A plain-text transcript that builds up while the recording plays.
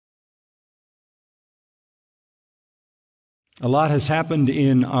A lot has happened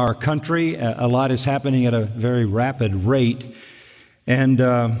in our country. A lot is happening at a very rapid rate. And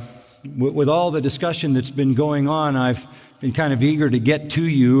with all the discussion that's been going on, I've been kind of eager to get to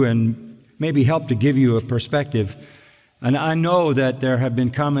you and maybe help to give you a perspective. And I know that there have been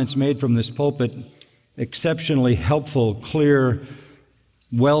comments made from this pulpit, exceptionally helpful, clear,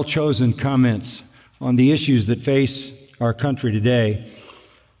 well-chosen comments on the issues that face our country today.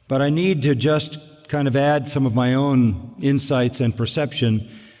 But I need to just kind of add some of my own insights and perception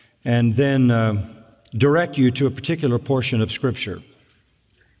and then direct you to a particular portion of Scripture.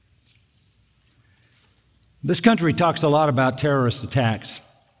 This country talks a lot about terrorist attacks,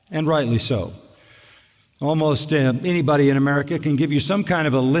 and rightly so. Almost anybody in America can give you some kind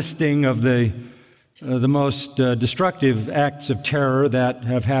of a listing of the most destructive acts of terror that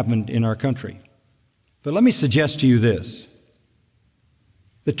have happened in our country. But let me suggest to you this.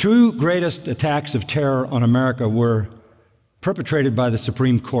 The two greatest attacks of terror on America were perpetrated by the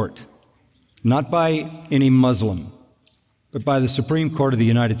Supreme Court, not by any Muslim, but by the Supreme Court of the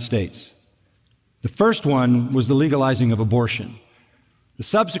United States. The first one was the legalizing of abortion. The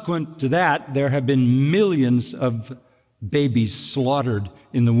subsequent to that, there have been millions of babies slaughtered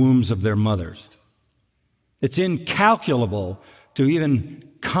in the wombs of their mothers. It's incalculable to even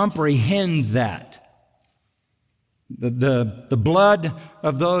comprehend that. The blood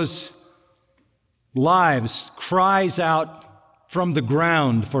of those lives cries out from the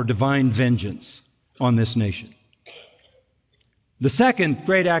ground for divine vengeance on this nation. The second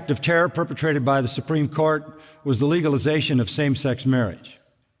great act of terror perpetrated by the Supreme Court was the legalization of same-sex marriage.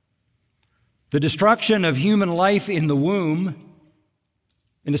 The destruction of human life in the womb,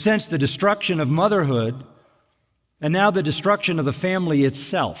 in a sense, the destruction of motherhood, and now the destruction of the family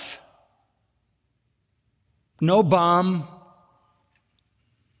itself. No bomb,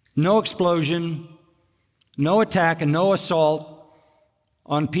 no explosion, no attack, and no assault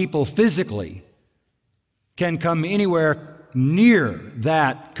on people physically can come anywhere near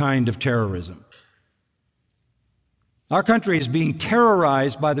that kind of terrorism. Our country is being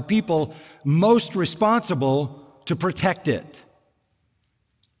terrorized by the people most responsible to protect it,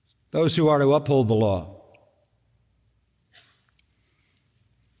 those who are to uphold the law.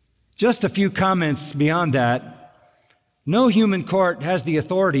 Just a few comments beyond that. No human court has the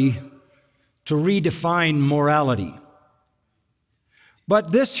authority to redefine morality.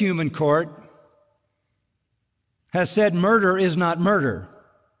 But this human court has said murder is not murder,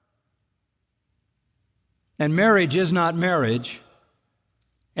 and marriage is not marriage,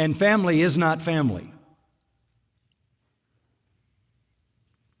 and family is not family.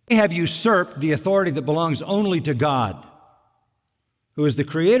 They have usurped the authority that belongs only to God, who is the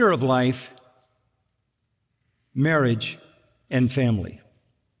creator of life, marriage, and family.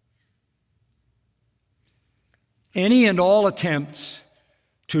 Any and all attempts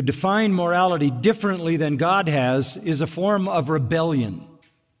to define morality differently than God has is a form of rebellion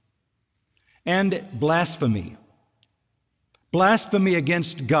and blasphemy. Blasphemy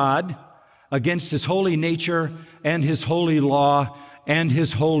against God, against His holy nature and His holy law and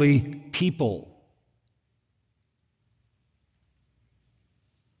His holy people.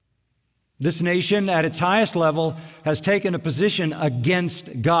 This nation, at its highest level, has taken a position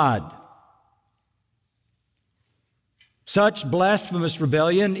against God. Such blasphemous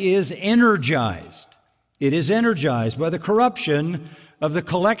rebellion is energized. It is energized by the corruption of the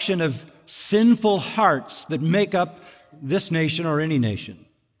collection of sinful hearts that make up this nation or any nation.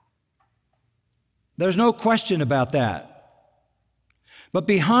 There's no question about that. But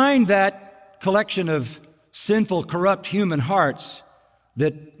behind that collection of sinful, corrupt human hearts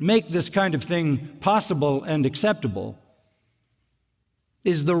that make this kind of thing possible and acceptable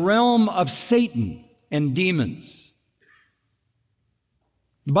is the realm of Satan and demons.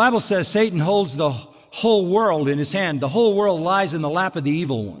 The Bible says Satan holds the whole world in his hand. The whole world lies in the lap of the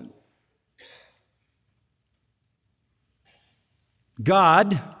evil one.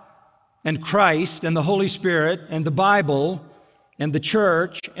 God and Christ and the Holy Spirit and the Bible and the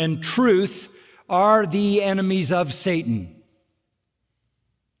church and truth are the enemies of Satan.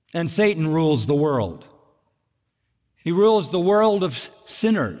 And Satan rules the world. He rules the world of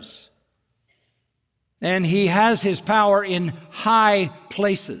sinners. And he has his power in high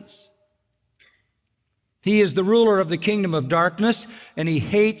places. He is the ruler of the kingdom of darkness, and he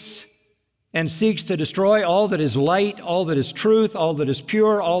hates and seeks to destroy all that is light, all that is truth, all that is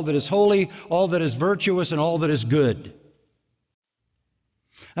pure, all that is holy, all that is virtuous, and all that is good.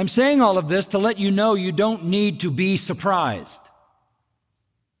 I'm saying all of this to let you know you don't need to be surprised.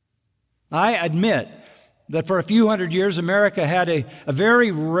 I admit that for a few hundred years America had a very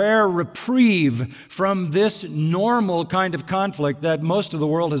rare reprieve from this normal kind of conflict that most of the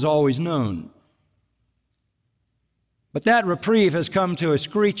world has always known. But that reprieve has come to a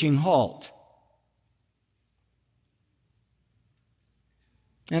screeching halt.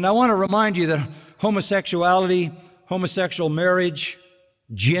 And I want to remind you that homosexuality, homosexual marriage,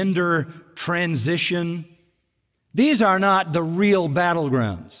 gender transition, these are not the real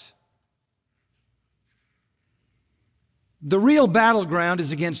battlegrounds. The real battleground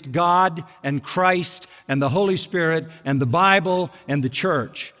is against God and Christ and the Holy Spirit and the Bible and the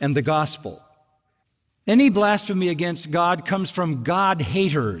church and the gospel. Any blasphemy against God comes from God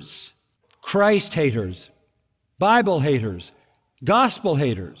haters, Christ haters, Bible haters, gospel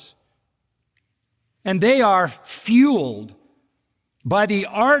haters. And they are fueled by the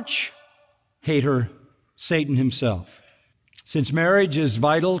arch hater, Satan himself. Since marriage is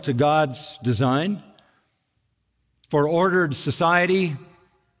vital to God's design for ordered society,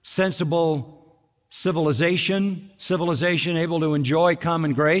 sensible civilization able to enjoy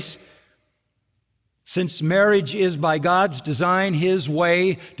common grace, since marriage is by God's design, His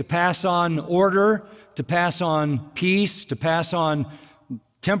way to pass on order, to pass on peace, to pass on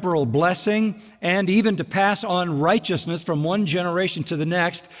temporal blessing, and even to pass on righteousness from one generation to the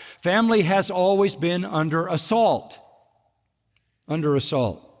next, family has always been under assault. Under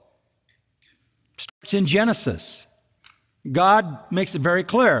assault. It starts in Genesis. God makes it very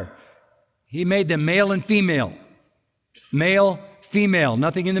clear. He made them male and female. Male, female,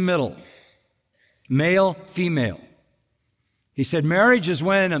 nothing in the middle. Male, female. He said marriage is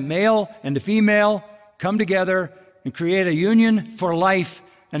when a male and a female come together and create a union for life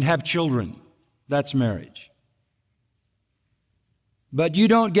and have children. That's marriage. But you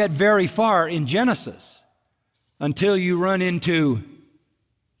don't get very far in Genesis until you run into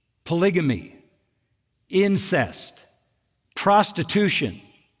polygamy, incest, prostitution,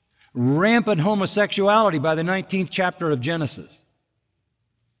 rampant homosexuality by the 19th chapter of Genesis.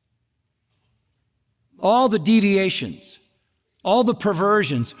 All the deviations, all the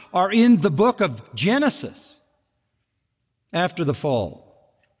perversions are in the book of Genesis after the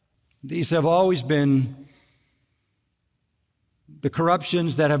fall. These have always been the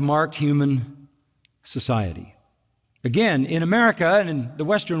corruptions that have marked human society. Again, in America and in the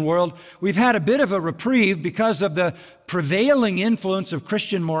Western world, we've had a bit of a reprieve because of the prevailing influence of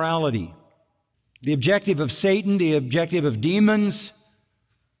Christian morality. The objective of Satan, the objective of demons,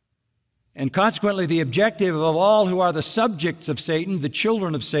 and consequently the objective of all who are the subjects of Satan, the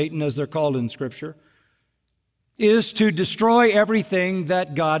children of Satan as they're called in Scripture, is to destroy everything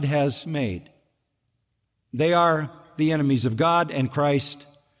that God has made. They are the enemies of God and Christ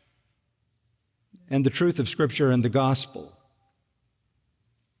and the truth of Scripture and the gospel.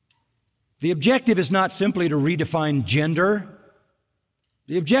 The objective is not simply to redefine gender.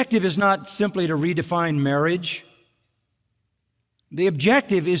 The objective is not simply to redefine marriage. The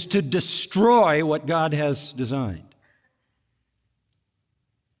objective is to destroy what God has designed.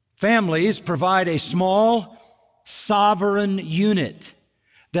 Families provide a small, sovereign unit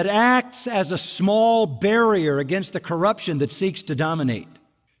that acts as a small barrier against the corruption that seeks to dominate.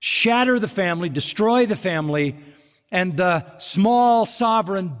 Shatter the family, destroy the family, and the small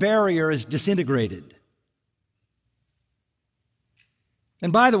sovereign barrier is disintegrated.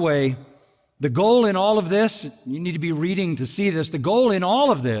 And by the way, the goal in all of this, you need to be reading to see this, the goal in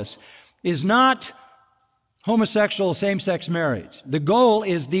all of this is not homosexual same-sex marriage. The goal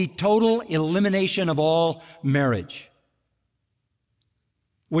is the total elimination of all marriage,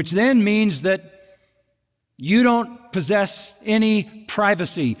 which then means that you don't possess any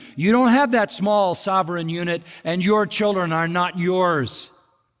privacy. You don't have that small sovereign unit, and your children are not yours.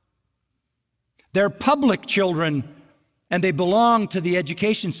 They're public children, and they belong to the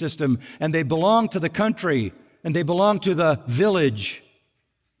education system, and they belong to the country, and they belong to the village,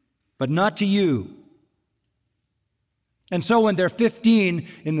 but not to you. And so when they're 15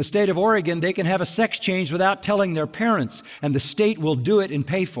 in the state of Oregon, they can have a sex change without telling their parents, and the state will do it and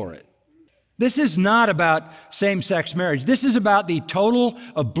pay for it. This is not about same-sex marriage. This is about the total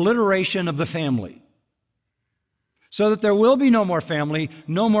obliteration of the family, so that there will be no more family,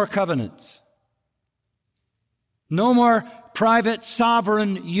 no more covenants, no more private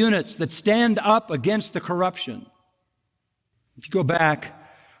sovereign units that stand up against the corruption. If you go back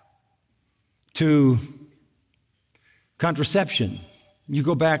to contraception, you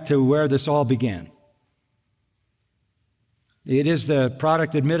go back to where this all began. It is the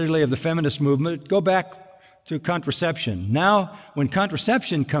product, admittedly, of the feminist movement. Go back to contraception. Now, when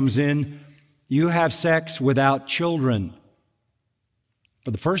contraception comes in, you have sex without children.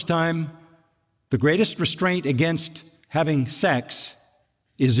 For the first time, The greatest restraint against having sex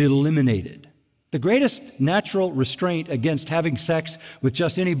is eliminated. The greatest natural restraint against having sex with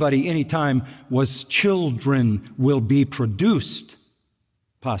just anybody, anytime, was children will be produced,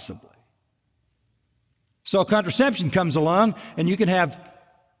 possibly. So contraception comes along, and you can have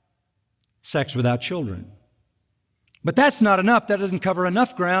sex without children. But that's not enough. That doesn't cover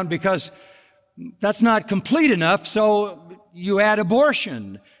enough ground, because that's not complete enough, so you add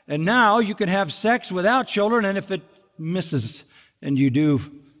abortion. And now you can have sex without children, and if it misses and you do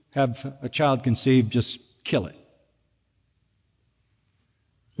have a child conceived, just kill it.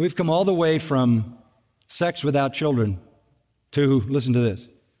 We've come all the way from sex without children to, listen to this,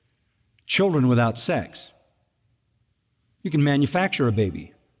 children without sex. You can manufacture a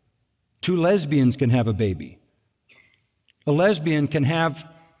baby. 2 lesbians can have a baby. A lesbian can have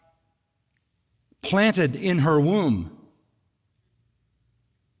planted in her womb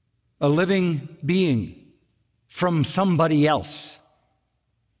a living being from somebody else.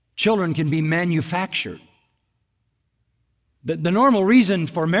 Children can be manufactured. The normal reason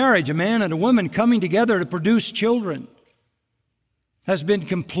for marriage, a man and a woman coming together to produce children, has been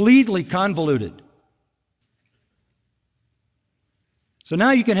completely convoluted. So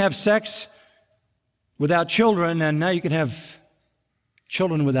now you can have sex without children, and now you can have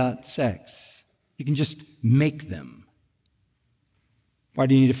children without sex. You can just make them. Why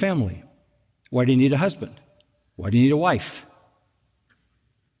do you need a family? Why do you need a husband? Why do you need a wife?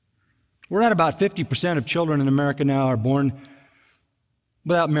 We're at about 50% of children in America now are born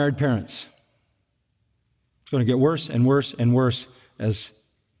without married parents. It's going to get worse and worse and worse as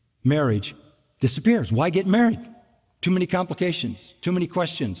marriage disappears. Why get married? Too many complications, too many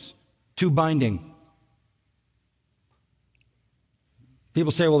questions, too binding.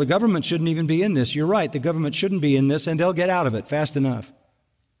 People say, well, the government shouldn't even be in this. You're right, the government shouldn't be in this, and they'll get out of it fast enough.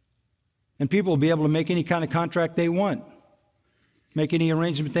 And people will be able to make any kind of contract they want, make any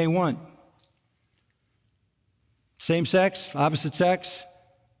arrangement they want. Same sex, opposite sex,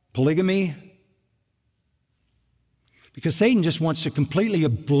 polygamy. Because Satan just wants to completely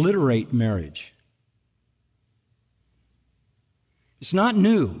obliterate marriage. It's not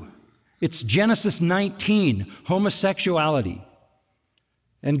new. It's Genesis 19, homosexuality.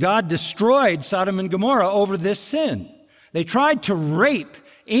 And God destroyed Sodom and Gomorrah over this sin. They tried to rape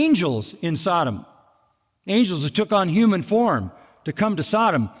angels in Sodom. Angels who took on human form to come to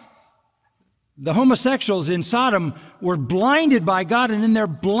Sodom. The homosexuals in Sodom were blinded by God, and in their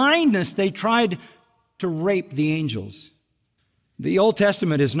blindness they tried to rape the angels. The Old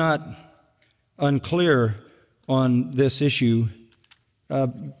Testament is not unclear on this issue.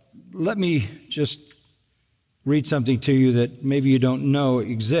 Let me just read something to you that maybe you don't know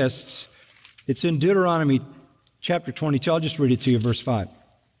exists. It's in Deuteronomy chapter 22. I'll just read it to you, verse 5.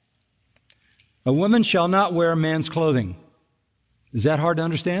 A woman shall not wear man's clothing. Is that hard to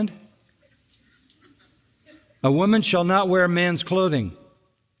understand? A woman shall not wear man's clothing,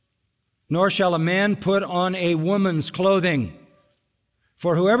 nor shall a man put on a woman's clothing.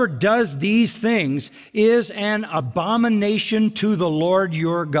 For whoever does these things is an abomination to the Lord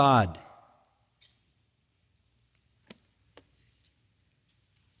your God.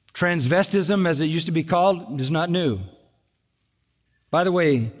 Transvestism, as it used to be called, is not new. By the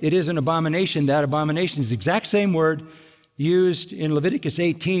way, it is an abomination. That abomination is the exact same word used in Leviticus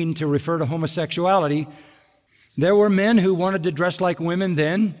 18 to refer to homosexuality. There were men who wanted to dress like women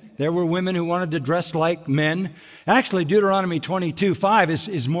then. There were women who wanted to dress like men. Actually, Deuteronomy 22:5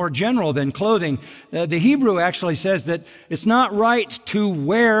 is more general than clothing. The Hebrew actually says that it's not right to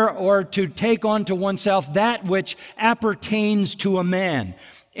wear or to take onto oneself that which appertains to a man.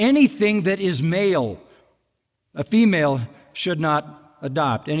 Anything that is male, a female should not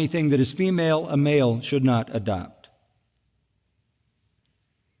adopt. Anything that is female, a male should not adopt.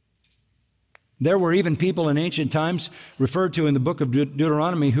 There were even people in ancient times, referred to in the book of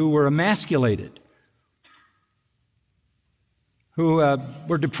Deuteronomy, who were emasculated, who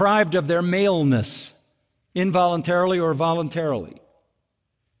were deprived of their maleness, involuntarily or voluntarily.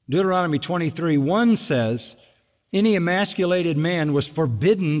 Deuteronomy 23:1 says, any emasculated man was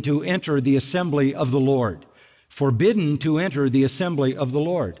forbidden to enter the assembly of the Lord. Forbidden to enter the assembly of the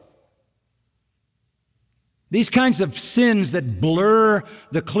Lord. These kinds of sins that blur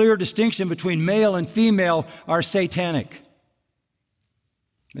the clear distinction between male and female are satanic.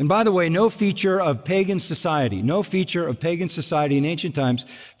 And by the way, no feature of pagan society in ancient times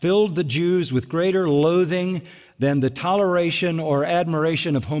filled the Jews with greater loathing than the toleration or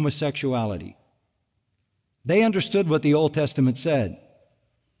admiration of homosexuality. They understood what the Old Testament said.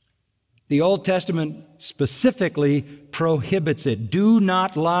 The Old Testament specifically prohibits it. Do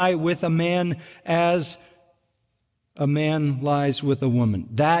not lie with a man as a man lies with a woman.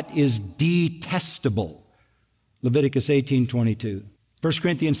 That is detestable. Leviticus 18:22. 1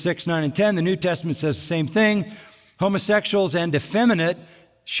 Corinthians 6, 9, and 10, the New Testament says the same thing. Homosexuals and effeminate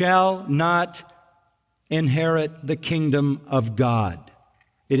shall not inherit the kingdom of God.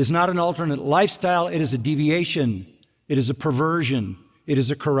 It is not an alternate lifestyle. It is a deviation. It is a perversion. It is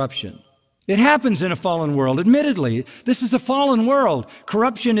a corruption. It happens in a fallen world. Admittedly, this is a fallen world.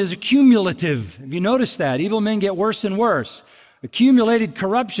 Corruption is accumulative. Have you noticed that? Evil men get worse and worse. Accumulated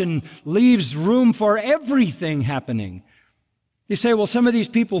corruption leaves room for everything happening. You say, well, some of these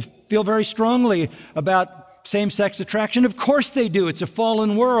people feel very strongly about same-sex attraction. Of course they do. It's a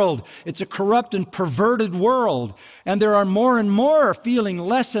fallen world. It's a corrupt and perverted world. And there are more and more feeling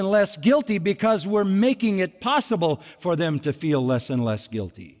less and less guilty because we're making it possible for them to feel less and less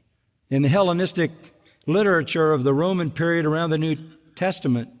guilty. In the Hellenistic literature of the Roman period around the New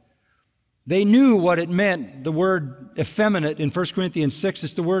Testament, they knew what it meant. The word effeminate in 1 Corinthians 6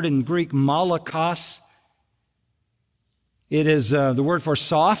 is the word in Greek malakos. It is the word for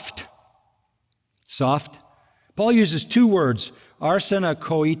soft. Soft. Paul uses two words,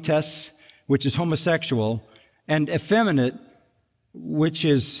 arsenokoites, which is homosexual, and effeminate, which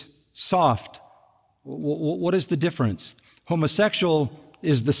is soft. What is the difference? Homosexual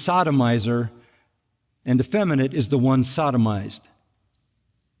is the sodomizer, and effeminate is the one sodomized.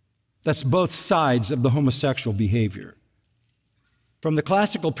 That's both sides of the homosexual behavior. From the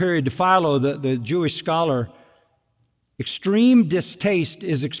classical period to Philo, the Jewish scholar, extreme distaste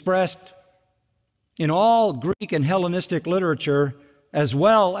is expressed in all Greek and Hellenistic literature, as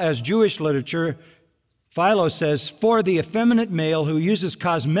well as Jewish literature. Philo says, for the effeminate male who uses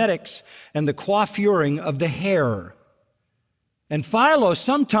cosmetics and the coiffuring of the hair. And Philo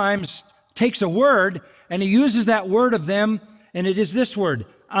sometimes takes a word and he uses that word of them, and it is this word,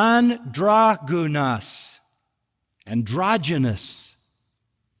 androgynos, androgynous,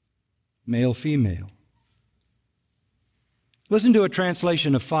 male, female. Listen to a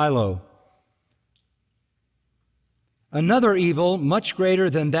translation of Philo. Another evil, much greater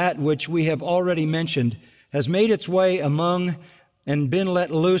than that which we have already mentioned, has made its way among and been let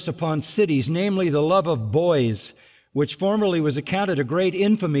loose upon cities, namely the love of boys, which formerly was accounted a great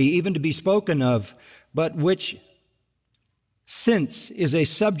infamy, even to be spoken of, but which since is a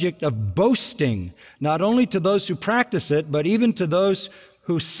subject of boasting, not only to those who practice it, but even to those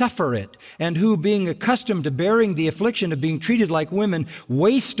who suffer it, and who, being accustomed to bearing the affliction of being treated like women,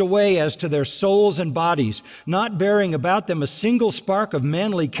 waste away as to their souls and bodies, not bearing about them a single spark of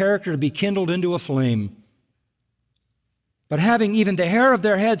manly character to be kindled into a flame, but having even the hair of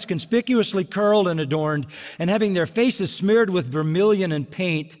their heads conspicuously curled and adorned, and having their faces smeared with vermilion and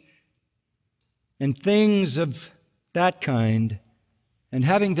paint, and things of that kind, and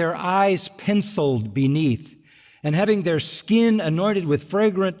having their eyes penciled beneath, and having their skin anointed with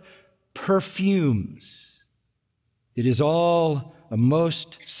fragrant perfumes. It is all a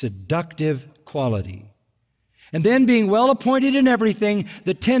most seductive quality. And then being well appointed in everything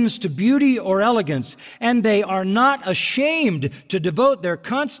that tends to beauty or elegance, and they are not ashamed to devote their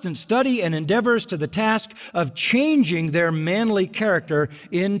constant study and endeavors to the task of changing their manly character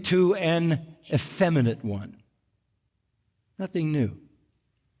into an effeminate one. Nothing new.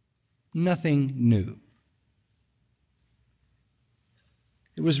 Nothing new.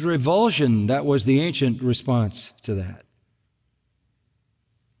 It was revulsion that was the ancient response to that.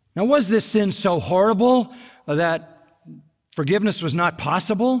 Now, was this sin so horrible that forgiveness was not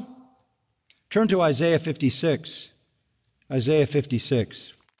possible? Turn to Isaiah 56. Isaiah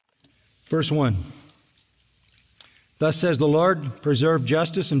 56, verse 1. Thus says the Lord, preserve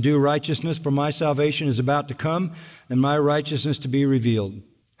justice and do righteousness, for my salvation is about to come, and my righteousness to be revealed.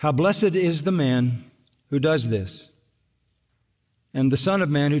 How blessed is the man who does this, and the Son of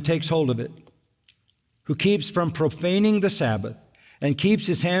Man who takes hold of it, who keeps from profaning the Sabbath, and keeps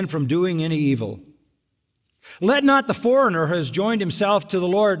his hand from doing any evil. Let not the foreigner who has joined himself to the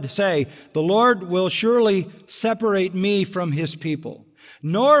Lord say, the Lord will surely separate me from his people.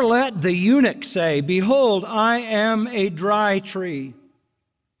 Nor let the eunuch say, behold, I am a dry tree.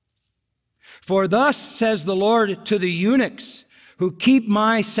 For thus says the Lord to the eunuchs who keep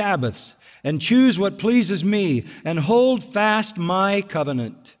my Sabbaths, and choose what pleases me, and hold fast my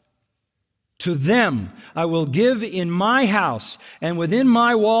covenant. To them I will give in my house and within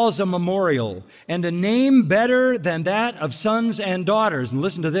my walls a memorial, and a name better than that of sons and daughters. And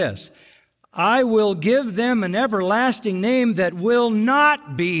listen to this. I will give them an everlasting name that will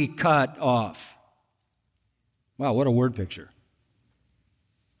not be cut off. Wow, what a word picture.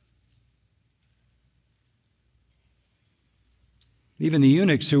 even the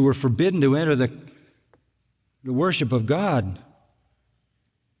eunuchs who were forbidden to enter the worship of God,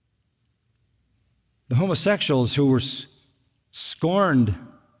 the homosexuals who were scorned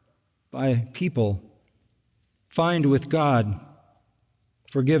by people, find with God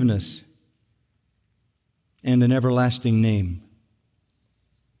forgiveness and an everlasting name.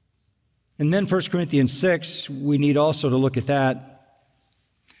 And then 1 Corinthians 6, we need also to look at that.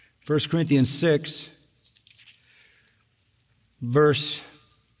 1 Corinthians 6, verse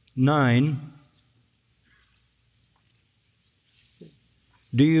 9.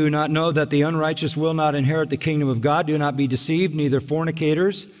 Do you not know that the unrighteous will not inherit the kingdom of God? Do not be deceived, neither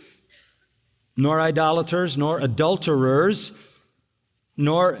fornicators, nor idolaters, nor adulterers,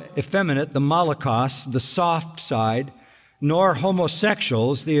 nor effeminate, the Holocaust, the soft side, nor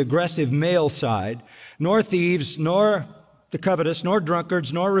homosexuals, the aggressive male side, nor thieves, nor the covetous, nor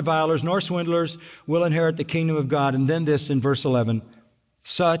drunkards, nor revilers, nor swindlers will inherit the kingdom of God. And then this in verse 11,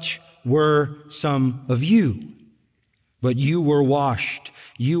 such were some of you, but you were washed,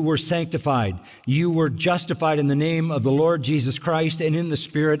 you were sanctified, you were justified in the name of the Lord Jesus Christ and in the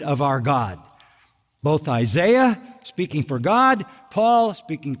Spirit of our God. Both Isaiah, speaking for God, Paul,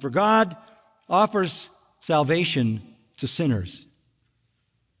 speaking for God, offers salvation to sinners,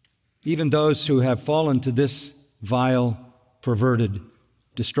 even those who have fallen to this vile, perverted,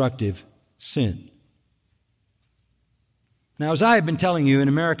 destructive sin. Now, as I have been telling you, in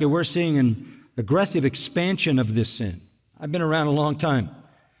America, we're seeing an aggressive expansion of this sin. I've been around a long time.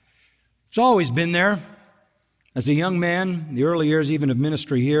 It's always been there. As a young man, the early years even of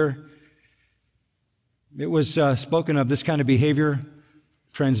ministry here, it was spoken of this kind of behavior,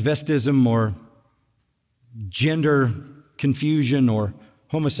 transvestism or gender confusion or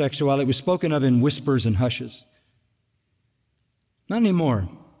homosexuality. It was spoken of in whispers and hushes. Not anymore.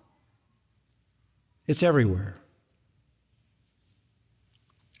 It's everywhere.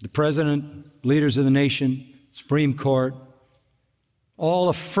 The president, leaders of the nation, Supreme Court, all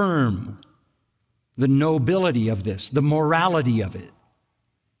affirm the nobility of this, the morality of it.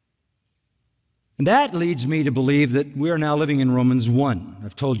 And that leads me to believe that we are now living in Romans 1.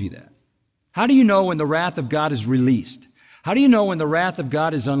 I've told you that. How do you know when the wrath of God is released? How do you know when the wrath of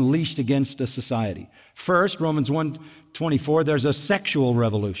God is unleashed against a society? First, Romans 1:24, there's a sexual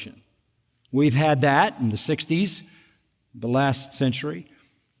revolution. We've had that in the 60s, the last century.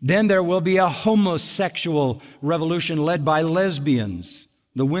 Then there will be a homosexual revolution led by lesbians.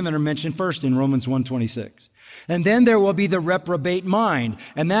 The women are mentioned first in Romans 1:26. And then there will be the reprobate mind.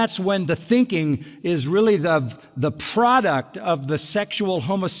 And that's when the thinking is really the product of the sexual,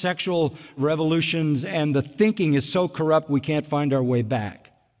 homosexual revolutions, and the thinking is so corrupt we can't find our way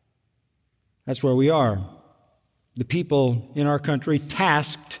back. That's where we are. The people in our country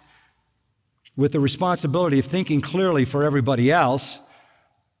tasked with the responsibility of thinking clearly for everybody else.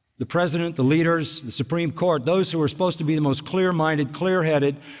 The president, the leaders, the Supreme Court, those who are supposed to be the most clear-minded,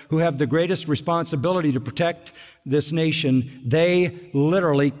 clear-headed, who have the greatest responsibility to protect this nation, they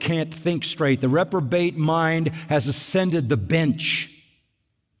literally can't think straight. The reprobate mind has ascended the bench.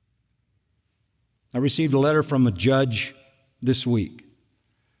 I received a letter from a judge this week,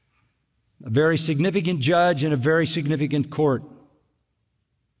 a very significant judge in a very significant court.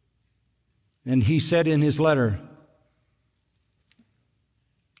 And he said in his letter,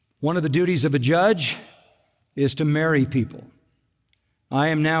 one of the duties of a judge is to marry people. I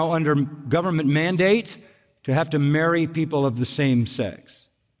am now under government mandate to have to marry people of the same sex.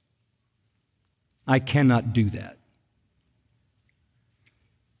 I cannot do that.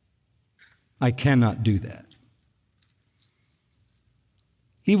 I cannot do that.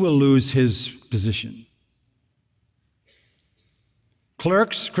 He will lose his position.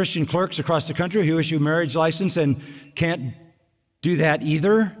 Clerks, Christian clerks across the country who issue marriage license and can't do that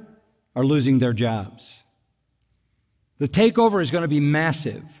either are losing their jobs. The takeover is going to be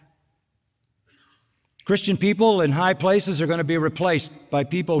massive. Christian people in high places are going to be replaced by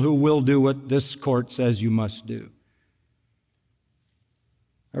people who will do what this court says you must do.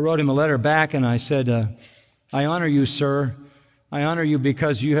 I wrote him a letter back and I said, I honor you, sir. I honor you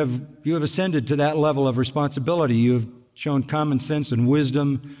because you have ascended to that level of responsibility. You have shown common sense and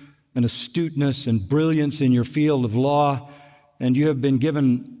wisdom and astuteness and brilliance in your field of law, and you have been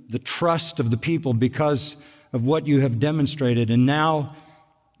given the trust of the people because of what you have demonstrated. And now,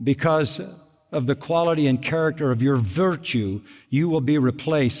 because of the quality and character of your virtue, you will be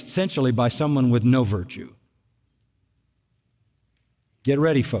replaced essentially by someone with no virtue. Get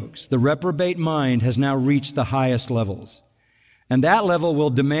ready, folks. The reprobate mind has now reached the highest levels. And that level will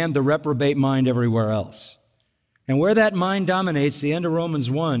demand the reprobate mind everywhere else. And where that mind dominates, the end of Romans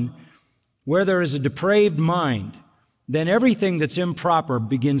 1, where there is a depraved mind, then everything that's improper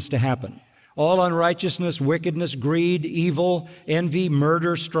begins to happen. All unrighteousness, wickedness, greed, evil, envy,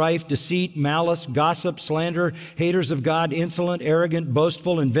 murder, strife, deceit, malice, gossip, slander, haters of God, insolent, arrogant,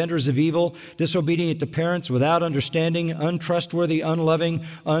 boastful, inventors of evil, disobedient to parents, without understanding, untrustworthy, unloving,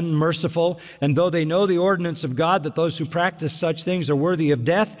 unmerciful. And though they know the ordinance of God, that those who practice such things are worthy of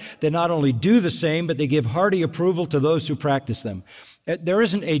death, they not only do the same, but they give hearty approval to those who practice them. There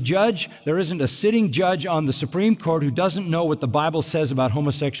isn't a judge, there isn't a sitting judge on the Supreme Court who doesn't know what the Bible says about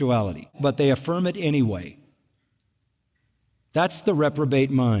homosexuality, but they affirm it anyway. That's the reprobate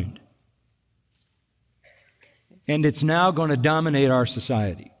mind. And it's now going to dominate our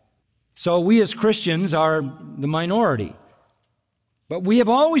society. So we as Christians are the minority. But we have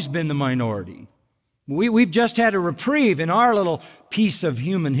always been the minority. We've just had a reprieve in our little piece of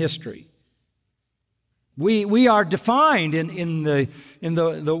human history. We are defined in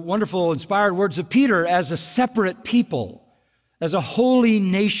the wonderful inspired words of Peter as a separate people, as a holy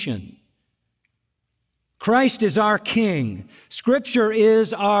nation. Christ is our King. Scripture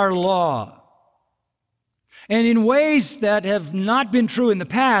is our law. And in ways that have not been true in the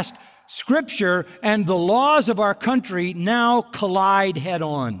past, Scripture and the laws of our country now collide head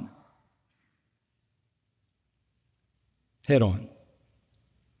on. Head on.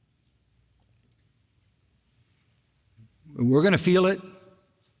 We're going to feel it.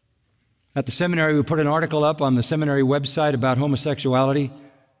 At the seminary, we put an article up on the seminary website about homosexuality.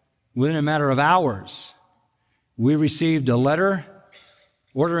 Within a matter of hours, we received a letter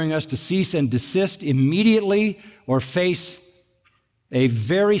ordering us to cease and desist immediately or face a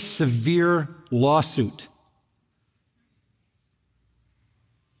very severe lawsuit.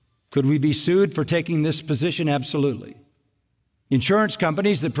 Could we be sued for taking this position? Absolutely. Insurance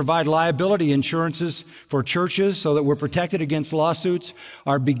companies that provide liability insurances for churches so that we're protected against lawsuits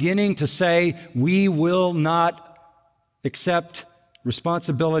are beginning to say we will not accept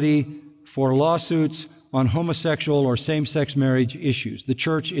responsibility for lawsuits on homosexual or same-sex marriage issues. The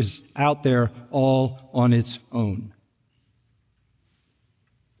church is out there all on its own.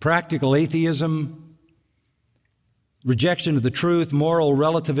 Practical atheism, rejection of the truth, moral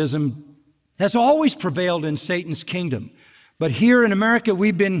relativism has always prevailed in Satan's kingdom. But here in America,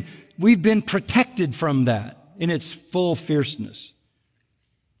 we've been protected from that in its full fierceness.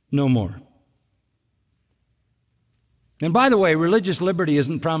 No more. And by the way, religious liberty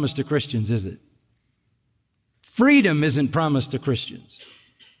isn't promised to Christians, is it? Freedom isn't promised to Christians.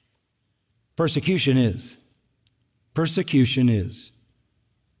 Persecution is. Persecution is.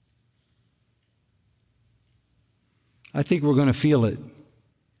 I think we're going to feel it.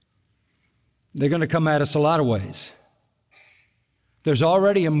 They're going to come at us a lot of ways. There's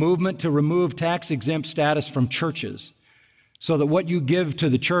already a movement to remove tax-exempt status from churches so that what you give to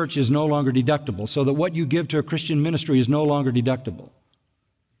the church is no longer deductible, so that what you give to a Christian ministry is no longer deductible.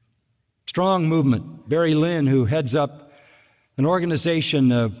 Strong movement. Barry Lynn, who heads up an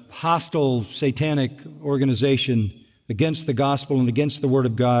organization, a hostile satanic organization against the gospel and against the Word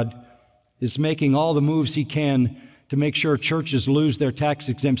of God, is making all the moves he can to make sure churches lose their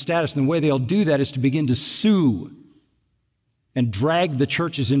tax-exempt status. And the way they'll do that is to begin to sue and drag the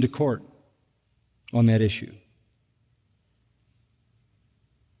churches into court on that issue.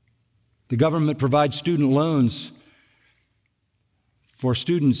 The government provides student loans for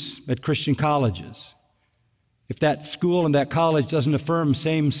students at Christian colleges. If that school and that college doesn't affirm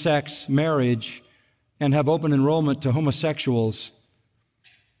same-sex marriage and have open enrollment to homosexuals,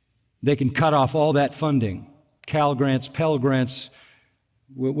 they can cut off all that funding, Cal grants, Pell grants,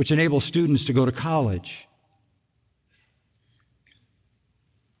 which enable students to go to college.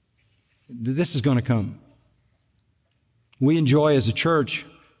 This is going to come. We enjoy as a church,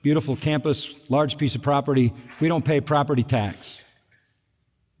 beautiful campus, large piece of property. We don't pay property tax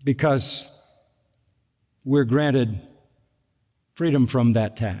because we're granted freedom from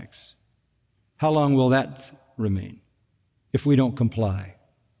that tax. How long will that remain if we don't comply?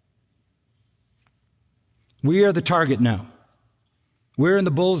 We are the target now. We're in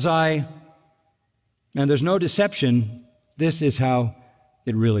the bullseye, and there's no deception. This is how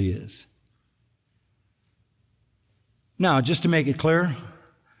it really is. Now, just to make it clear,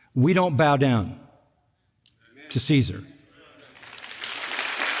 we don't bow down to Caesar.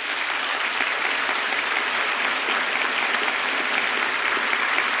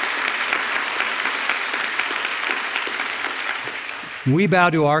 We bow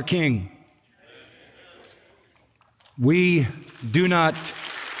to our King. We do not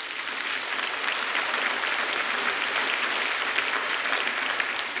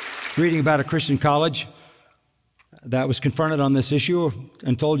reading about a Christian college that was confronted on this issue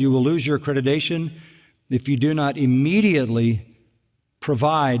and told you will lose your accreditation if you do not immediately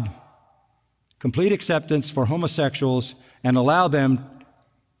provide complete acceptance for homosexuals and allow them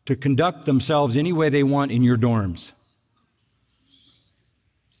to conduct themselves any way they want in your dorms.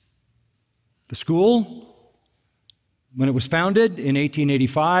 The school, when it was founded in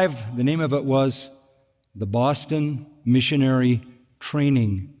 1885, the name of it was the Boston Missionary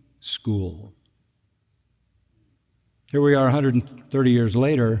Training School. Here we are 130 years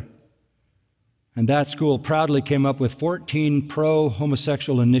later, and that school proudly came up with 14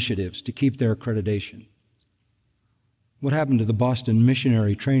 pro-homosexual initiatives to keep their accreditation. What happened to the Boston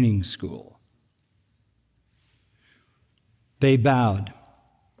Missionary Training School? They bowed.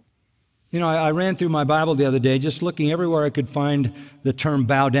 You know, I ran through my Bible the other day just looking everywhere I could find the term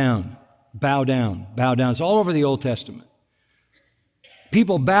bow down, bow down, bow down. It's all over the Old Testament.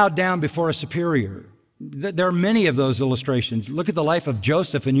 People bowed down before a superior. There are many of those illustrations. Look at the life of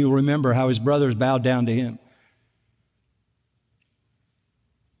Joseph and you'll remember how his brothers bowed down to him.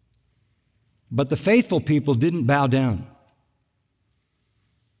 But the faithful people didn't bow down.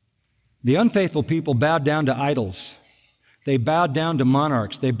 The unfaithful people bowed down to idols. They bowed down to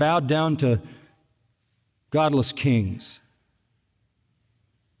monarchs. They bowed down to godless kings.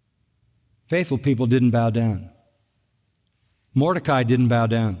 Faithful people didn't bow down. Mordecai didn't bow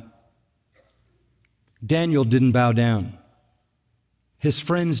down. Daniel didn't bow down. His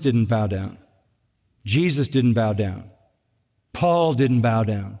friends didn't bow down. Jesus didn't bow down. Paul didn't bow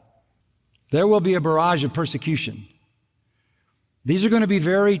down. There will be a barrage of persecution. These are going to be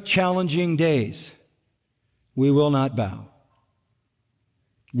very challenging days. We will not bow.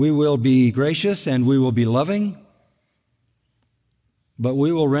 We will be gracious and we will be loving, but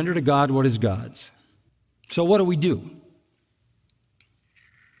we will render to God what is God's. So what do we do?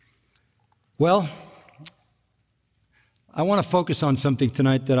 Well, I want to focus on something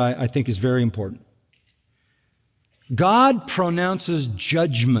tonight that I think is very important. God pronounces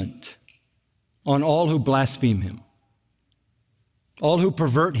judgment on all who blaspheme him, all who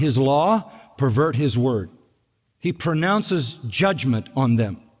pervert his law, pervert his word. He pronounces judgment on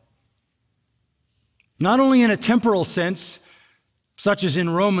them. Not only in a temporal sense, such as in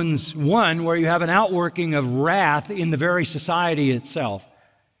Romans 1, where you have an outworking of wrath in the very society itself,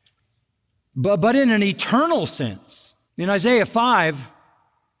 but in an eternal sense. In Isaiah 5,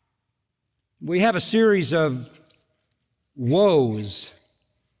 we have a series of woes,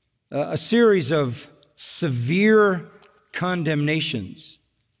 a series of severe condemnations.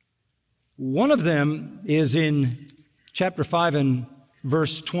 One of them is in chapter 5 and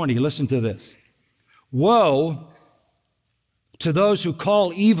verse 20. Listen to this. Woe to those who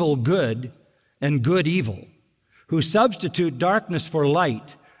call evil good and good evil, who substitute darkness for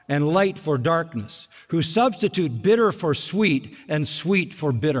light and light for darkness, who substitute bitter for sweet and sweet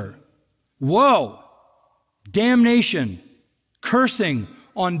for bitter. Woe, damnation, cursing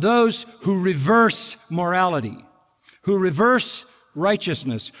on those who reverse morality, who reverse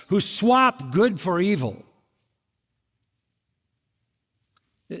righteousness, who swap good for evil.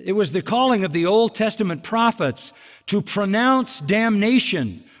 It was the calling of the Old Testament prophets to pronounce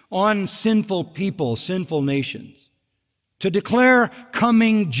damnation on sinful people, sinful nations, to declare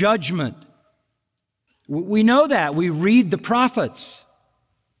coming judgment. We know that. We read the prophets.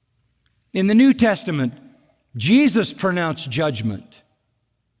 In the New Testament, Jesus pronounced judgment.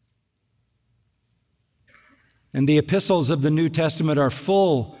 And the epistles of the New Testament are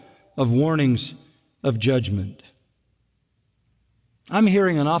full of warnings of judgment. I'm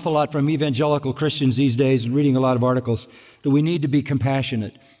hearing an awful lot from evangelical Christians these days and reading a lot of articles that we need to be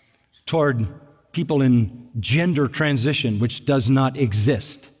compassionate toward people in gender transition, which does not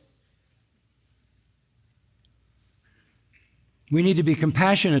exist. We need to be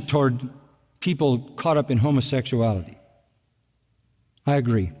compassionate toward people caught up in homosexuality. I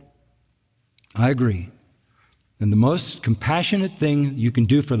agree. And the most compassionate thing you can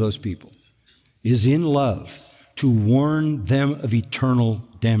do for those people is in love to warn them of eternal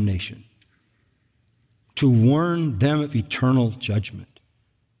damnation, to warn them of eternal judgment.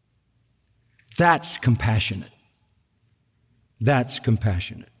 That's compassionate. That's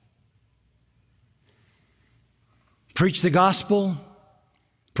compassionate. Preach the gospel,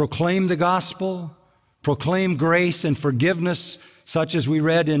 proclaim the gospel, proclaim grace and forgiveness, such as we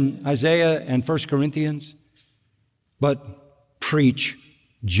read in Isaiah and 1 Corinthians, but preach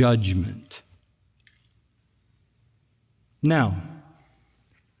judgment. Now,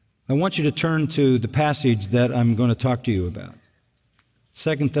 I want you to turn to the passage that I'm going to talk to you about.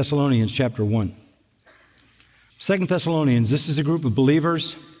 2 Thessalonians chapter 1. 2 Thessalonians, this is a group of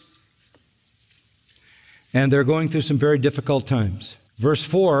believers, and they're going through some very difficult times. Verse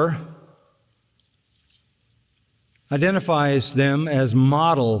 4 identifies them as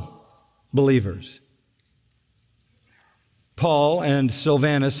model believers. Paul and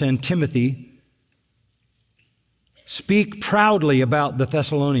Silvanus and Timothy speak proudly about the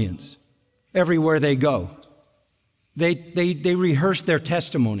Thessalonians everywhere they go. They rehearse their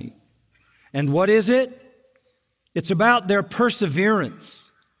testimony. And what is it? It's about their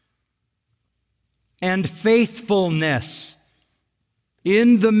perseverance and faithfulness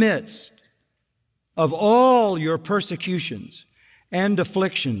in the midst of all your persecutions and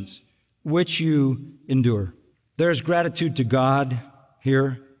afflictions which you endure. There's gratitude to God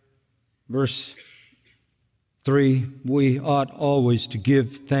here. Verse 3, we ought always to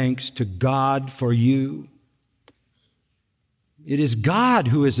give thanks to God for you. It is God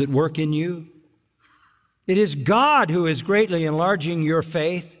who is at work in you. It is God who is greatly enlarging your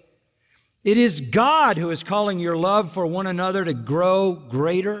faith. It is God who is calling your love for one another to grow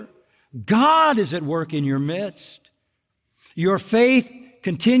greater. God is at work in your midst. Your faith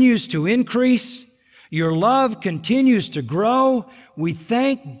continues to increase. Your love continues to grow. We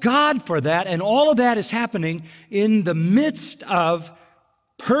thank God for that, and all of that is happening in the midst of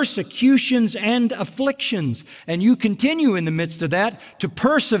persecutions and afflictions. And you continue in the midst of that to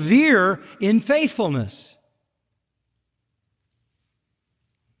persevere in faithfulness.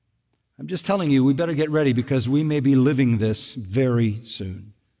 I'm just telling you, we better get ready because we may be living this very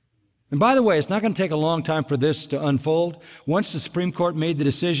soon. And by the way, it's not going to take a long time for this to unfold. Once the Supreme Court made the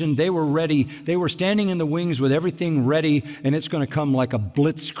decision, they were ready. They were standing in the wings with everything ready, and it's going to come like a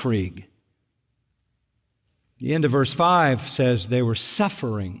blitzkrieg. The end of verse 5 says they were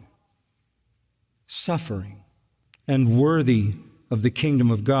suffering, and worthy of the kingdom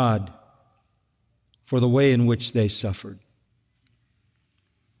of God for the way in which they suffered.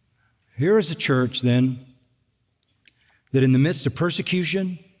 Here is a church, then, that in the midst of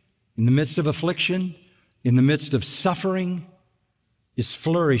persecution, in the midst of affliction, in the midst of suffering, is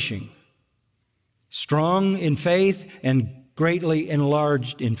flourishing, strong in faith and greatly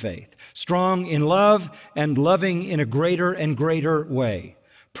enlarged in faith, strong in love and loving in a greater and greater way,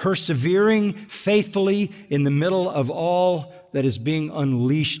 persevering faithfully in the middle of all that is being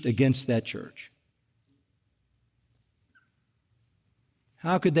unleashed against that church.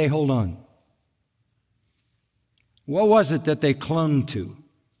 How could they hold on? What was it that they clung to?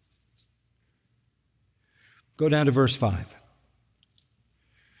 Go down to verse 5.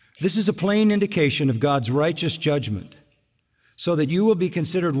 This is a plain indication of God's righteous judgment, so that you will be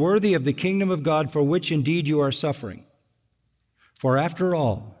considered worthy of the kingdom of God for which indeed you are suffering. For after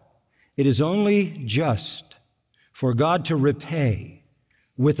all, it is only just for God to repay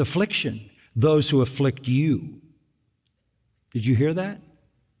with affliction those who afflict you. Did you hear that?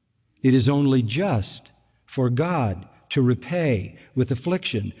 It is only just for God to repay with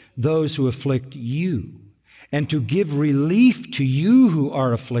affliction those who afflict you, and to give relief to you who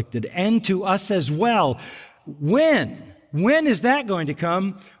are afflicted, and to us as well. When? When is that going to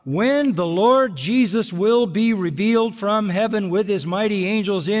come? When the Lord Jesus will be revealed from heaven with his mighty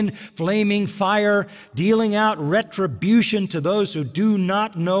angels in flaming fire, dealing out retribution to those who do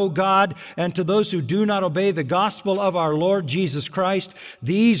not know God and to those who do not obey the gospel of our Lord Jesus Christ.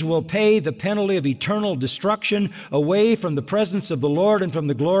 These will pay the penalty of eternal destruction away from the presence of the Lord and from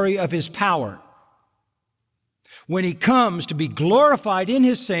the glory of his power, when he comes to be glorified in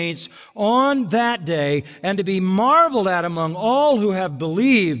his saints on that day and to be marveled at among all who have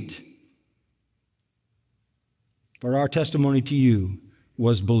believed. For our testimony to you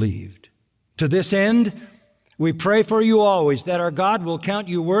was believed. To this end, we pray for you always, that our God will count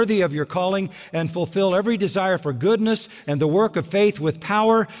you worthy of your calling and fulfill every desire for goodness and the work of faith with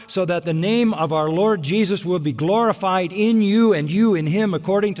power, so that the name of our Lord Jesus will be glorified in you and you in him,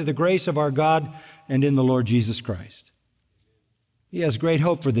 according to the grace of our God and in the Lord Jesus Christ. He has great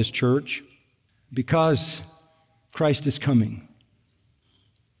hope for this church because Christ is coming.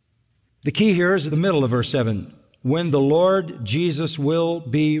 The key here is in the middle of verse 7, when the Lord Jesus will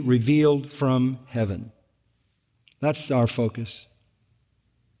be revealed from heaven. That's our focus.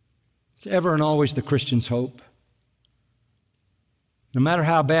 It's ever and always the Christian's hope. No matter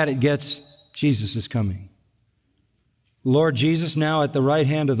how bad it gets, Jesus is coming. Lord Jesus, now at the right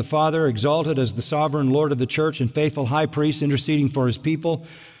hand of the Father, exalted as the sovereign Lord of the church and faithful high priest interceding for his people,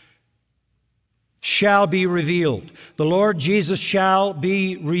 shall be revealed. The Lord Jesus shall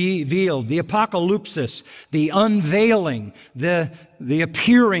be revealed. The apocalypsis, the unveiling, the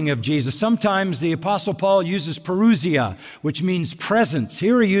appearing of Jesus. Sometimes the Apostle Paul uses parousia, which means presence.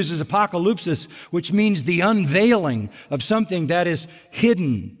 Here he uses apocalypsis, which means the unveiling of something that is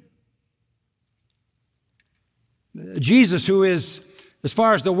hidden. Jesus, who is, as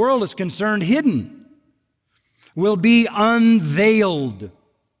far as the world is concerned, hidden. will be unveiled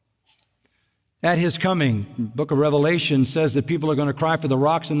at his coming. The book of Revelation says that people are going to cry for the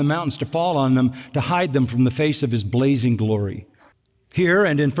rocks and the mountains to fall on them, to hide them from the face of his blazing glory. Here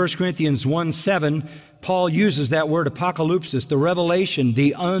and in 1 Corinthians 1:7, Paul uses that word apocalypsis, the revelation,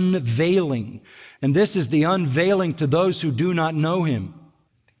 the unveiling. And this is the unveiling to those who do not know him.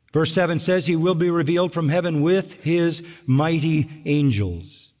 Verse 7 says, he will be revealed from heaven with his mighty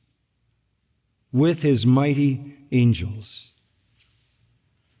angels. With his mighty angels.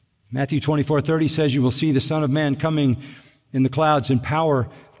 Matthew 24:30 says, you will see the Son of Man coming in the clouds in power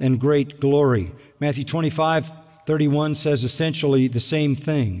and great glory. Matthew 25:31 says essentially the same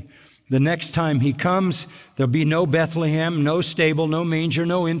thing. The next time he comes, there'll be no Bethlehem, no stable, no manger,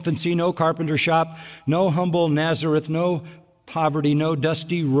 no infancy, no carpenter shop, no humble Nazareth, no poverty, no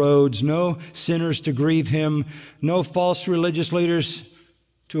dusty roads, no sinners to grieve him, no false religious leaders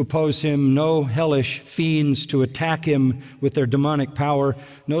to oppose him, no hellish fiends to attack him with their demonic power,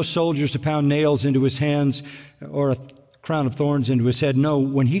 no soldiers to pound nails into his hands or a crown of thorns into his head. No,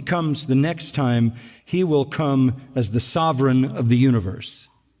 when he comes the next time, he will come as the sovereign of the universe.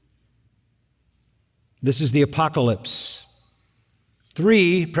 This is the apocalypse.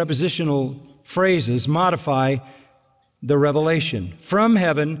 3 prepositional phrases modify the revelation. From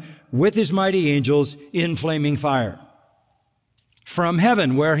heaven, with his mighty angels in flaming fire. From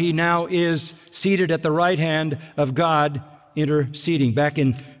heaven, where he now is seated at the right hand of God, interceding. Back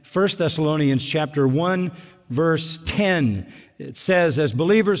in 1 Thessalonians chapter 1, verse 10, it says, as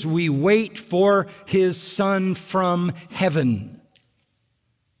believers, we wait for his Son from heaven.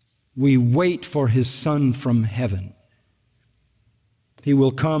 We wait for his Son from heaven. He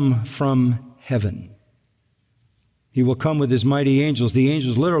will come from heaven. He will come with his mighty angels, the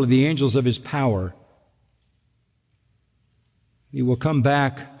angels, literally the angels of his power. He will come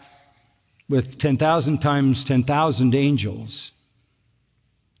back with 10,000 times 10,000 angels.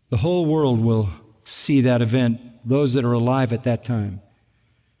 The whole world will see that event, those that are alive at that time.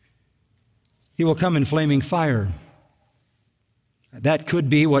 He will come in flaming fire. That could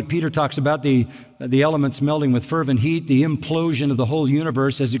be what Peter talks about, the elements melting with fervent heat, the implosion of the whole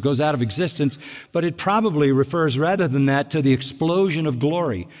universe as it goes out of existence. But it probably refers, rather than that, to the explosion of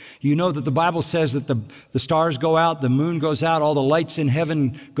glory. You know that the Bible says that the stars go out, the moon goes out, all the lights in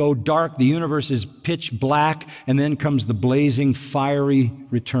heaven go dark, the universe is pitch black, and then comes the blazing, fiery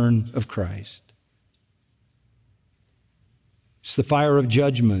return of Christ. It's the fire of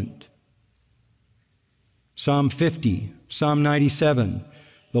judgment. Psalm 50, Psalm 97,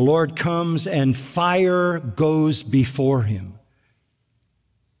 the Lord comes and fire goes before him.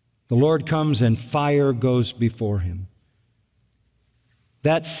 The Lord comes and fire goes before him.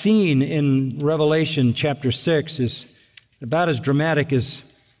 That scene in Revelation chapter 6 is about as dramatic as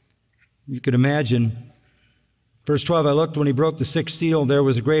you could imagine. Verse 12, I looked when he broke the sixth seal, there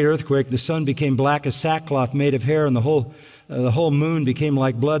was a great earthquake. The sun became black as sackcloth made of hair, and the whole moon became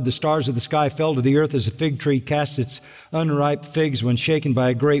like blood. The stars of the sky fell to the earth as a fig tree cast its unripe figs when shaken by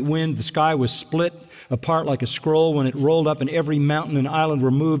a great wind. The sky was split apart like a scroll when it rolled up, and every mountain and island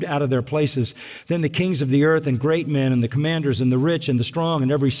were moved out of their places. Then the kings of the earth and great men and the commanders and the rich and the strong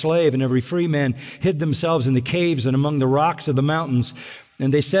and every slave and every free man hid themselves in the caves and among the rocks of the mountains.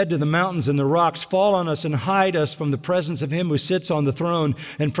 And they said to the mountains and the rocks, fall on us and hide us from the presence of him who sits on the throne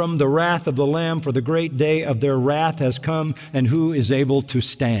and from the wrath of the Lamb, for the great day of their wrath has come, and who is able to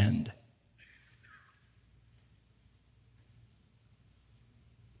stand?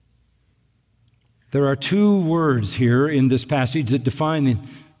 There are 2 words here in this passage that define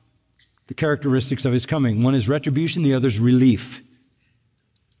the characteristics of his coming. One is retribution, the other is relief.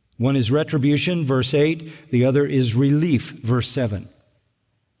 One is retribution, verse 8, the other is relief, verse 7.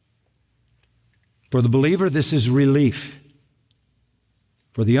 For the believer, this is relief.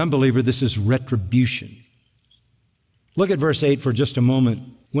 For the unbeliever, this is retribution. Look at verse 8 for just a moment.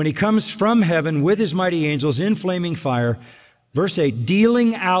 When he comes from heaven with his mighty angels in flaming fire, verse 8,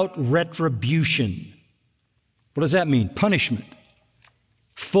 dealing out retribution. What does that mean? Punishment.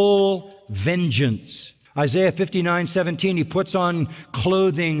 Full vengeance. Isaiah 59:17, he puts on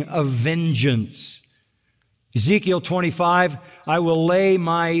clothing of vengeance. Ezekiel 25, I will lay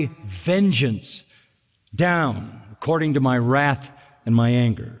my vengeance down according to my wrath and my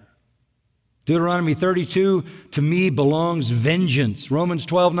anger. Deuteronomy 32, to me belongs vengeance. Romans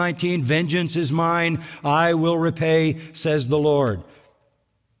 12:19, vengeance is mine, I will repay, says the Lord.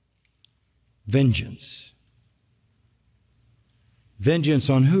 Vengeance. Vengeance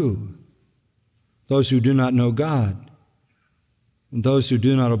on who? Those who do not know God, and those who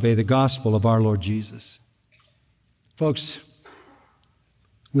do not obey the gospel of our Lord Jesus. Folks,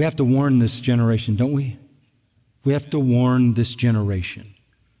 we have to warn this generation, don't we? We have to warn this generation.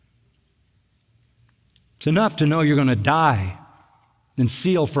 It's enough to know you're going to die and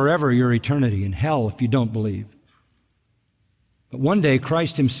seal forever your eternity in hell if you don't believe. But one day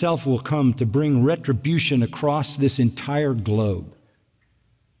Christ himself will come to bring retribution across this entire globe.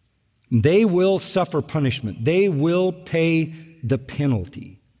 They will suffer punishment. They will pay the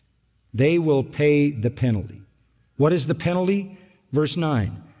penalty. They will pay the penalty. What is the penalty? Verse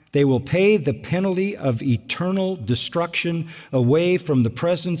 9. They will pay the penalty of eternal destruction away from the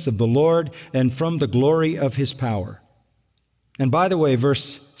presence of the Lord and from the glory of his power. And by the way,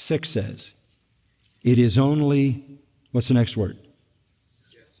 verse 6 says, it is only, what's the next word?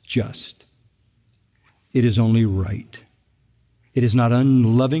 Just. It is only right. It is not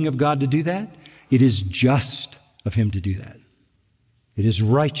unloving of God to do that. It is just of him to do that. It is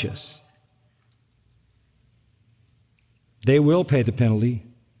righteous. They will pay the penalty.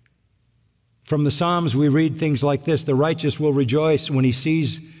 From the Psalms, we read things like this: the righteous will rejoice when he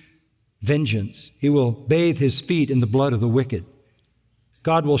sees vengeance. He will bathe his feet in the blood of the wicked.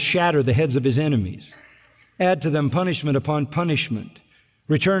 God will shatter the heads of his enemies, add to them punishment upon punishment,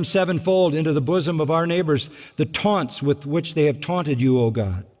 return sevenfold into the bosom of our neighbors the taunts with which they have taunted you, O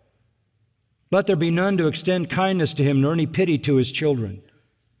God. Let there be none to extend kindness to him, nor any pity to his children.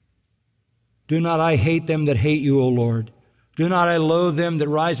 Do not I hate them that hate you, O Lord? Do not I loathe them that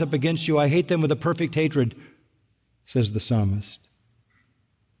rise up against you? I hate them with a perfect hatred, says the psalmist.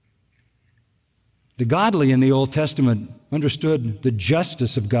 The godly in the Old Testament understood the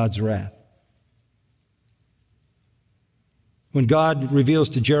justice of God's wrath. When God reveals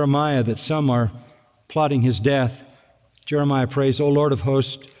to Jeremiah that some are plotting his death, Jeremiah prays, O Lord of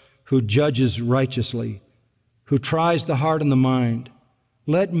hosts, who judges righteously, who tries the heart and the mind,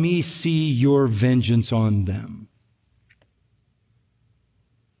 let me see your vengeance on them.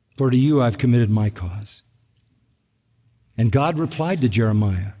 For to you I've committed my cause. And God replied to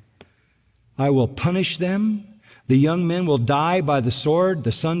Jeremiah, I will punish them. The young men will die by the sword.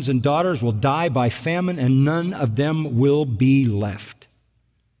 The sons and daughters will die by famine, and none of them will be left.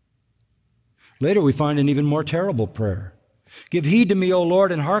 Later we find an even more terrible prayer. Give heed to me, O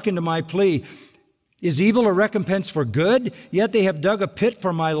Lord, and hearken to my plea. Is evil a recompense for good? Yet they have dug a pit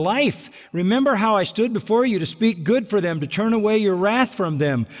for my life. Remember how I stood before you to speak good for them, to turn away your wrath from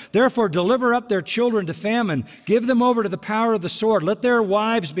them. Therefore deliver up their children to famine. Give them over to the power of the sword. Let their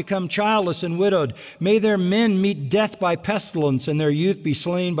wives become childless and widowed. May their men meet death by pestilence, and their youth be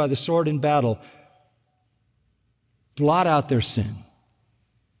slain by the sword in battle. Blot out their sin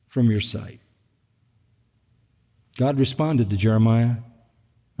from your sight. God responded to Jeremiah,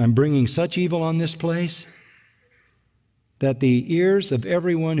 I'm bringing such evil on this place that the ears of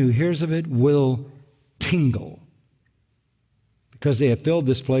everyone who hears of it will tingle, because they have filled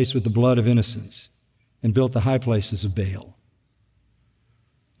this place with the blood of innocents and built the high places of Baal.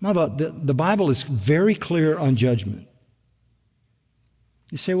 Now, the Bible is very clear on judgment.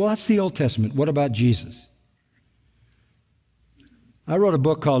 You say, well, that's the Old Testament. What about Jesus? I wrote a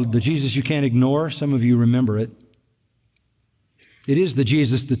book called The Jesus You Can't Ignore. Some of you remember it. It is the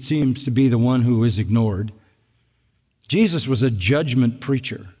Jesus that seems to be the one who is ignored. Jesus was a judgment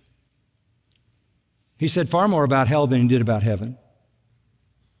preacher. He said far more about hell than he did about heaven.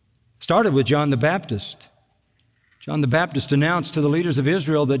 Started with John the Baptist. John the Baptist announced to the leaders of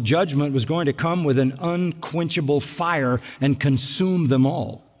Israel that judgment was going to come with an unquenchable fire and consume them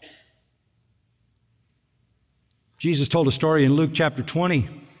all. Jesus told a story in Luke chapter 20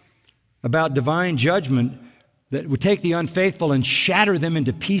 about divine judgment that would take the unfaithful and shatter them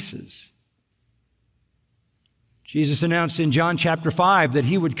into pieces. Jesus announced in John chapter 5 that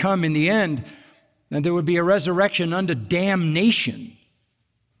he would come in the end and there would be a resurrection unto damnation.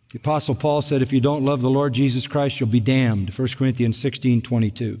 The Apostle Paul said, if you don't love the Lord Jesus Christ, you'll be damned. 1 Corinthians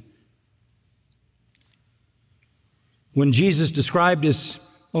 16:22. When Jesus described his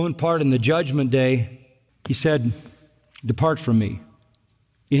own part in the judgment day, he said, depart from me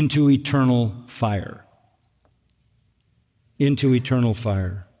into eternal fire. Into eternal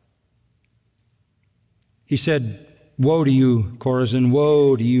fire. He said, woe to you, Chorazin,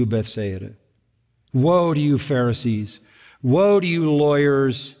 woe to you, Bethsaida. Woe to you, Pharisees. Woe to you,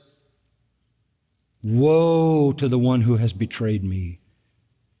 lawyers. Woe to the one who has betrayed me.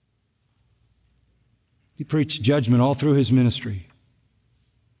 He preached judgment all through his ministry.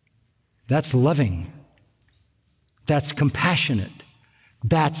 That's loving. That's compassionate.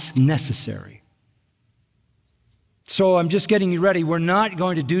 That's necessary. So I'm just getting you ready. We're not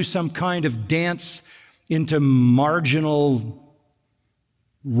going to do some kind of dance into marginal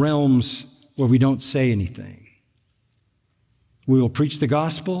realms where we don't say anything. We will preach the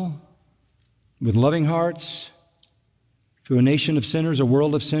gospel with loving hearts, to a nation of sinners, a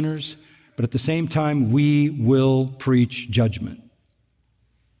world of sinners, but at the same time, we will preach judgment.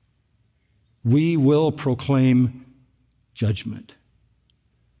 We will proclaim judgment.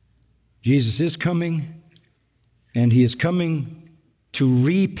 Jesus is coming, and he is coming to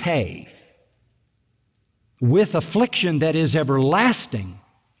repay with affliction that is everlasting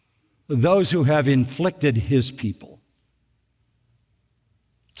those who have inflicted his people.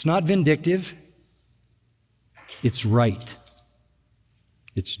 It's not vindictive. It's right.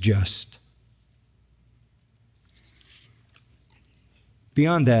 It's just.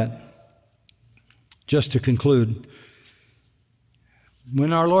 Beyond that, just to conclude,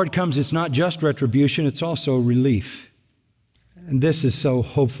 when our Lord comes, it's not just retribution, it's also relief. And this is so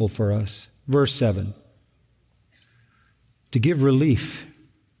hopeful for us. Verse 7. To give relief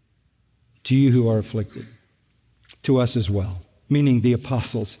to you who are afflicted, to us as well, meaning the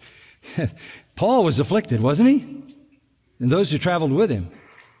apostles. Paul was afflicted, wasn't he? And those who traveled with him.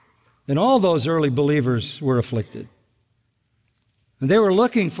 And all those early believers were afflicted. And they were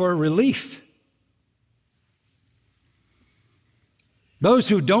looking for relief. Those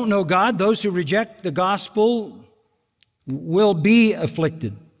who don't know God, those who reject the gospel, will be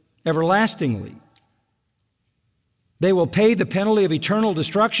afflicted everlastingly. They will pay the penalty of eternal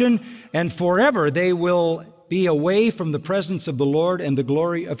destruction, and forever they will be away from the presence of the Lord and the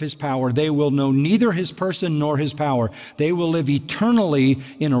glory of his power. They will know neither his person nor his power. They will live eternally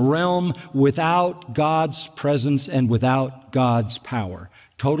in a realm without God's presence and without God's power,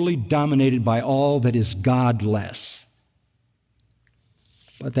 totally dominated by all that is godless.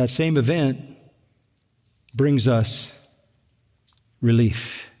 But that same event brings us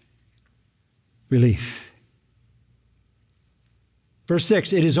relief. Relief. Verse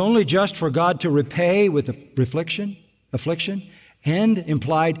 6, it is only just for God to repay with affliction, and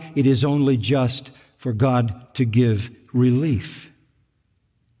implied, it is only just for God to give relief.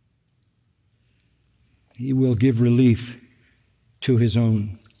 He will give relief to his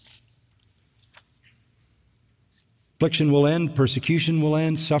own. Affliction will end, persecution will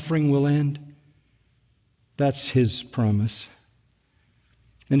end, suffering will end. That's his promise.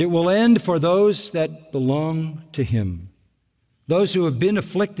 And it will end for those that belong to him. Those who have been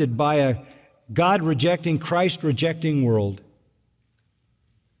afflicted by a God-rejecting, Christ-rejecting world.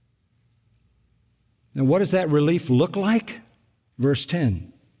 Now, what does that relief look like? Verse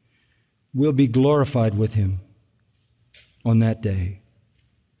 10, we'll be glorified with him on that day,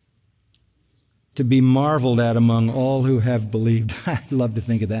 to be marveled at among all who have believed. I love to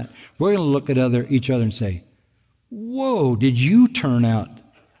think of that. We're going to look at each other and say, whoa, did you turn out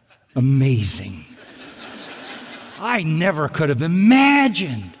amazing? I never could have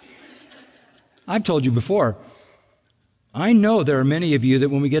imagined. I've told you before, I know there are many of you that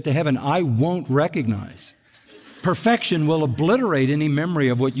when we get to heaven, I won't recognize. Perfection will obliterate any memory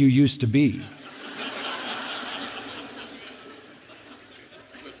of what you used to be.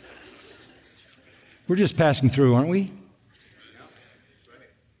 We're just passing through, aren't we?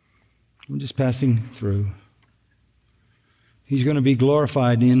 We're just passing through. He's going to be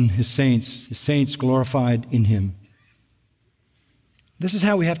glorified in his saints glorified in him. This is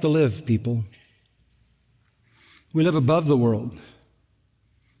how we have to live, people. We live above the world.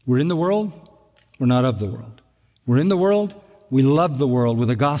 We're in the world, we're not of the world. We're in the world, we love the world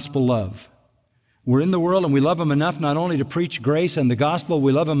with a gospel love. We're in the world and we love them enough not only to preach grace and the gospel,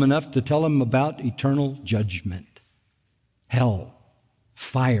 we love them enough to tell them about eternal judgment, hell,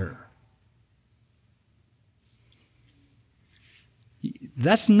 fire.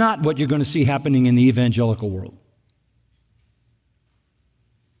 That's not what you're going to see happening in the evangelical world.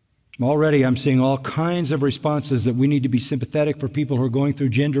 Already I'm seeing all kinds of responses that we need to be sympathetic for people who are going through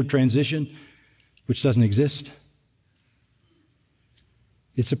gender transition, which doesn't exist.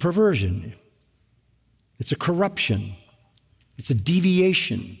 It's a perversion. It's a corruption. It's a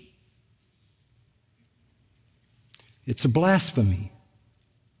deviation. It's a blasphemy.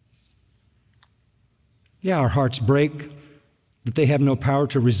 Yeah, our hearts break that they have no power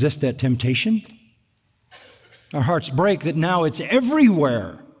to resist that temptation. Our hearts break that now it's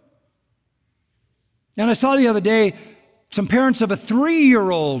everywhere. And I saw the other day some parents of a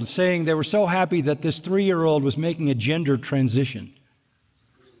 3-year-old saying they were so happy that this 3-year-old was making a gender transition.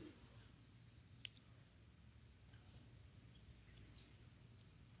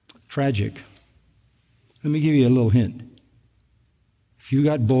 Tragic. Let me give you a little hint. If you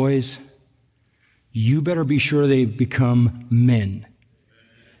got boys, you better be sure they become men.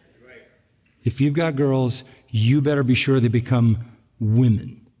 If you've got girls, you better be sure they become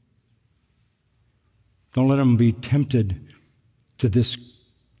women. Don't let them be tempted to this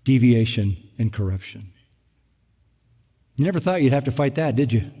deviation and corruption. You never thought you'd have to fight that,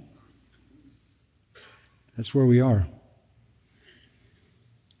 did you? That's where we are.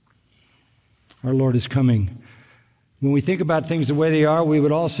 Our Lord is coming. When we think about things the way they are, we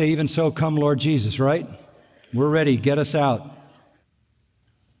would all say, even so, come Lord Jesus, right? We're ready. Get us out.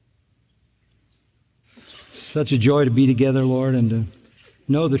 Such a joy to be together, Lord, and to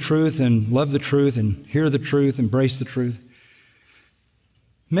know the truth and love the truth and hear the truth, embrace the truth.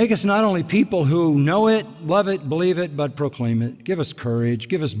 Make us not only people who know it, love it, believe it, but proclaim it. Give us courage.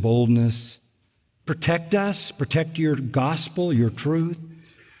 Give us boldness. Protect us. Protect your gospel, your truth.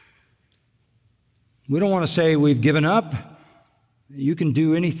 We don't want to say we've given up. You can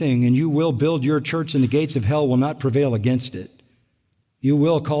do anything, and you will build your church, and the gates of hell will not prevail against it. You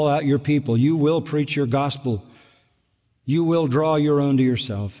will call out your people. You will preach your gospel. You will draw your own to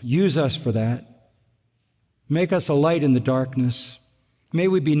yourself. Use us for that. Make us a light in the darkness. May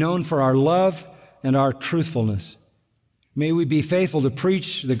we be known for our love and our truthfulness. May we be faithful to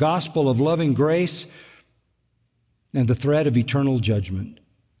preach the gospel of loving grace and the threat of eternal judgment.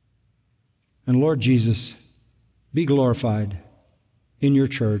 And Lord Jesus, be glorified in your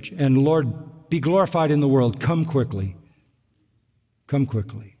church. And Lord, be glorified in the world. Come quickly. Come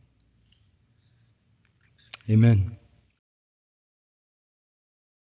quickly. Amen.